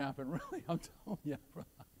 Tom, what happened, really. I'm telling you.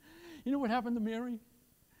 You know what happened to Mary?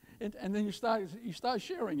 And then you start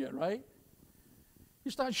sharing it, right?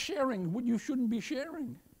 You start sharing what you shouldn't be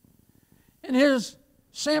sharing. And here's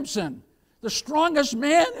Samson, the strongest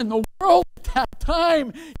man in the world at that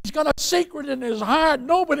time. He's got a secret in his heart.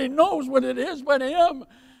 Nobody knows what it is but him.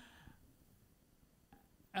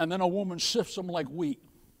 And then a woman sifts him like wheat.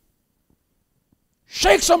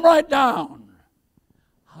 Shakes him right down.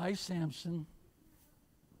 Hi, Samson.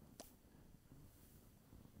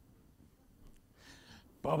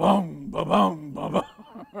 Ba-boom, ba-boom, ba-boom.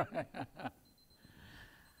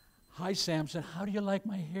 Hi, Samson. How do you like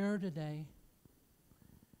my hair today?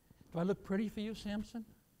 Do I look pretty for you, Samson?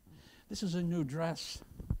 This is a new dress.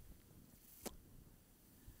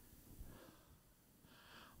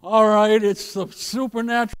 All right, it's the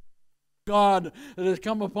supernatural God that has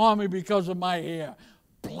come upon me because of my hair.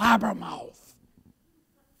 Blabbermouth.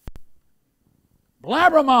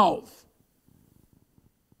 Blabbermouth.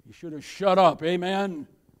 You should have shut up, amen?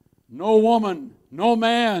 No woman, no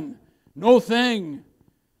man, no thing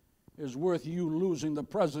is worth you losing the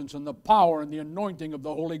presence and the power and the anointing of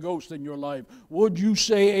the Holy Ghost in your life. Would you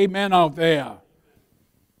say amen out there?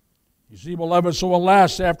 You see, beloved, so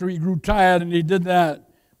alas, after he grew tired and he did that,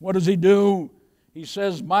 what does he do? He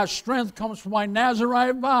says, my strength comes from my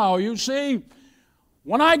Nazarite vow. You see,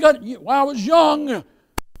 when I was young,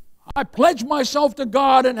 I pledged myself to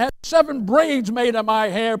God and had 7 braids made in my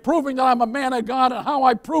hair, proving that I'm a man of God, and how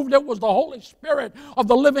I proved it was the Holy Spirit of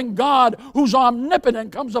the living God who's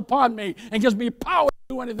omnipotent comes upon me and gives me power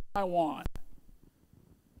to do anything I want.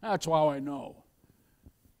 That's how I know.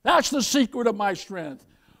 That's the secret of my strength.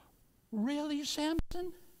 Really,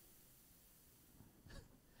 Samson?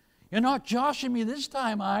 You're not joshing me this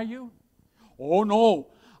time, are you? Oh, no.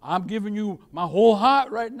 I'm giving you my whole heart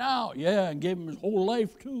right now. Yeah, and gave him his whole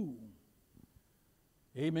life too.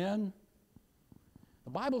 Amen. The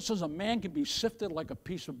Bible says a man can be sifted like a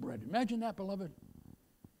piece of bread. Imagine that, beloved.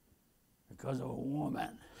 Because of a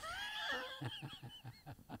woman.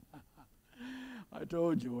 I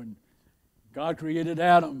told you, when God created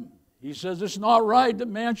Adam, he says, it's not right that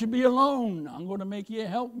man should be alone. I'm going to make you a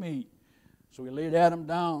helpmeet. So he laid Adam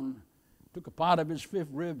down, took a part of his 5th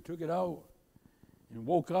rib, took it out, and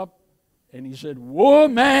woke up, and he said, whoa,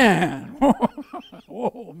 man.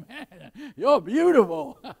 Whoa, man. You're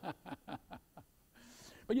beautiful.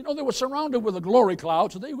 But you know, they were surrounded with a glory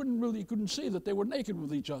cloud, so they couldn't see that they were naked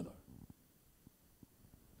with each other.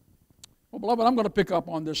 Well, beloved, I'm going to pick up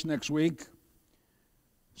on this next week.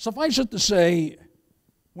 Suffice it to say,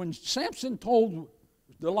 when Samson told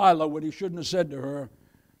Delilah what he shouldn't have said to her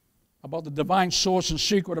about the divine source and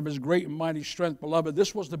secret of his great and mighty strength, beloved,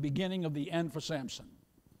 this was the beginning of the end for Samson.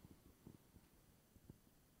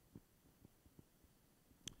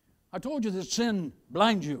 I told you that sin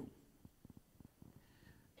blinds you.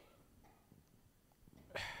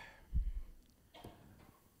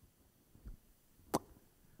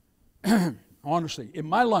 Honestly, in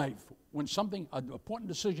my life, when an important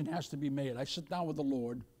decision has to be made, I sit down with the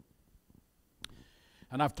Lord,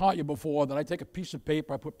 and I've taught you before that I take a piece of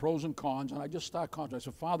paper, I put pros and cons, and I just start concentrating.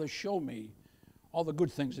 I say, Father, show me all the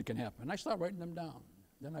good things that can happen. And I start writing them down.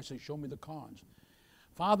 Then I say, show me the cons.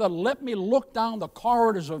 Father, let me look down the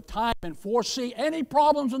corridors of time and foresee any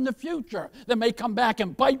problems in the future that may come back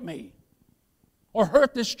and bite me or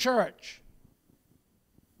hurt this church.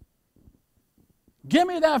 Give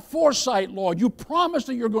me that foresight, Lord. You promised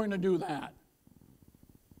that you're going to do that.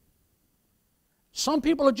 Some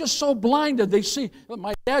people are just so blinded. They see,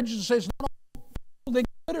 my dad used to say, it's not all gold that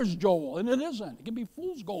glitters, Joel, and it isn't. It can be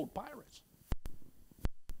fool's gold, pirates.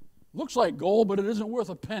 Looks like gold, but it isn't worth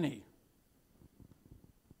a penny.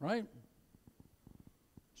 Right?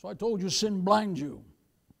 So I told you sin blinds you.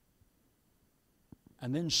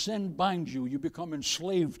 And then sin binds you. You become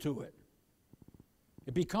enslaved to it.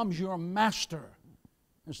 It becomes your master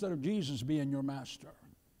instead of Jesus being your master.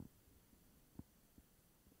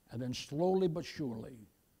 And then slowly but surely,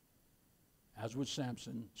 as with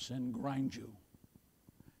Samson, sin grinds you.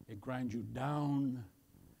 It grinds you down,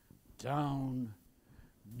 down,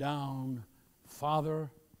 down,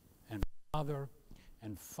 farther and farther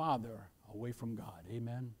and farther away from God.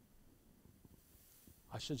 Amen?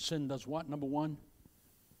 I said sin does what? Number 1,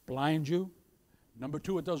 blinds you. Number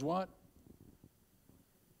 2, it does what?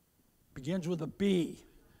 Begins with a B.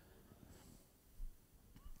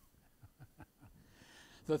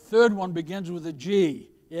 The third one begins with a G.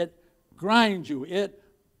 It grinds you. It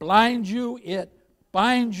blinds you. It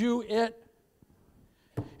binds you.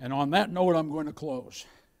 And on that note, I'm going to close.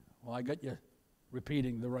 Well, I got you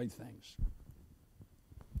repeating the right things.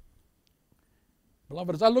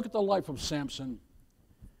 Beloved, as I look at the life of Samson,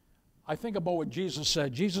 I think about what Jesus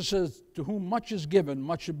said. Jesus says, to whom much is given,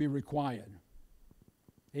 much should be required.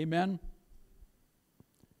 Amen?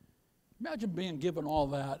 Imagine being given all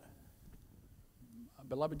that.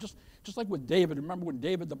 Beloved, just like with David. Remember when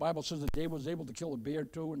David, the Bible says that David was able to kill a bear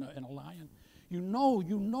too and a lion? You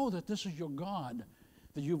know that this is your God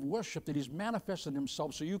that you've worshipped, that he's manifested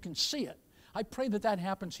himself so you can see it. I pray that that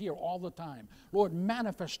happens here all the time. Lord,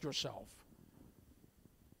 manifest yourself.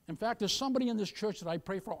 In fact, there's somebody in this church that I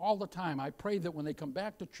pray for all the time. I pray that when they come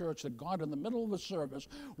back to church, that God in the middle of the service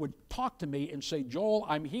would talk to me and say, Joel,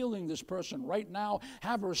 I'm healing this person right now.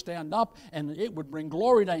 Have her stand up, and it would bring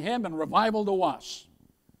glory to him and revival to us.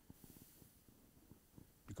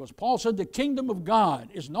 Because Paul said the kingdom of God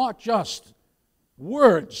is not just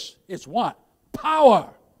words. It's what? Power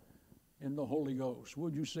in the Holy Ghost.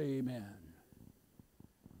 Would you say amen?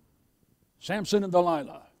 Samson and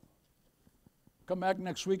Delilah. Come back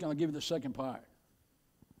next week and I'll give you the second part.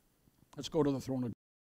 Let's go to the throne of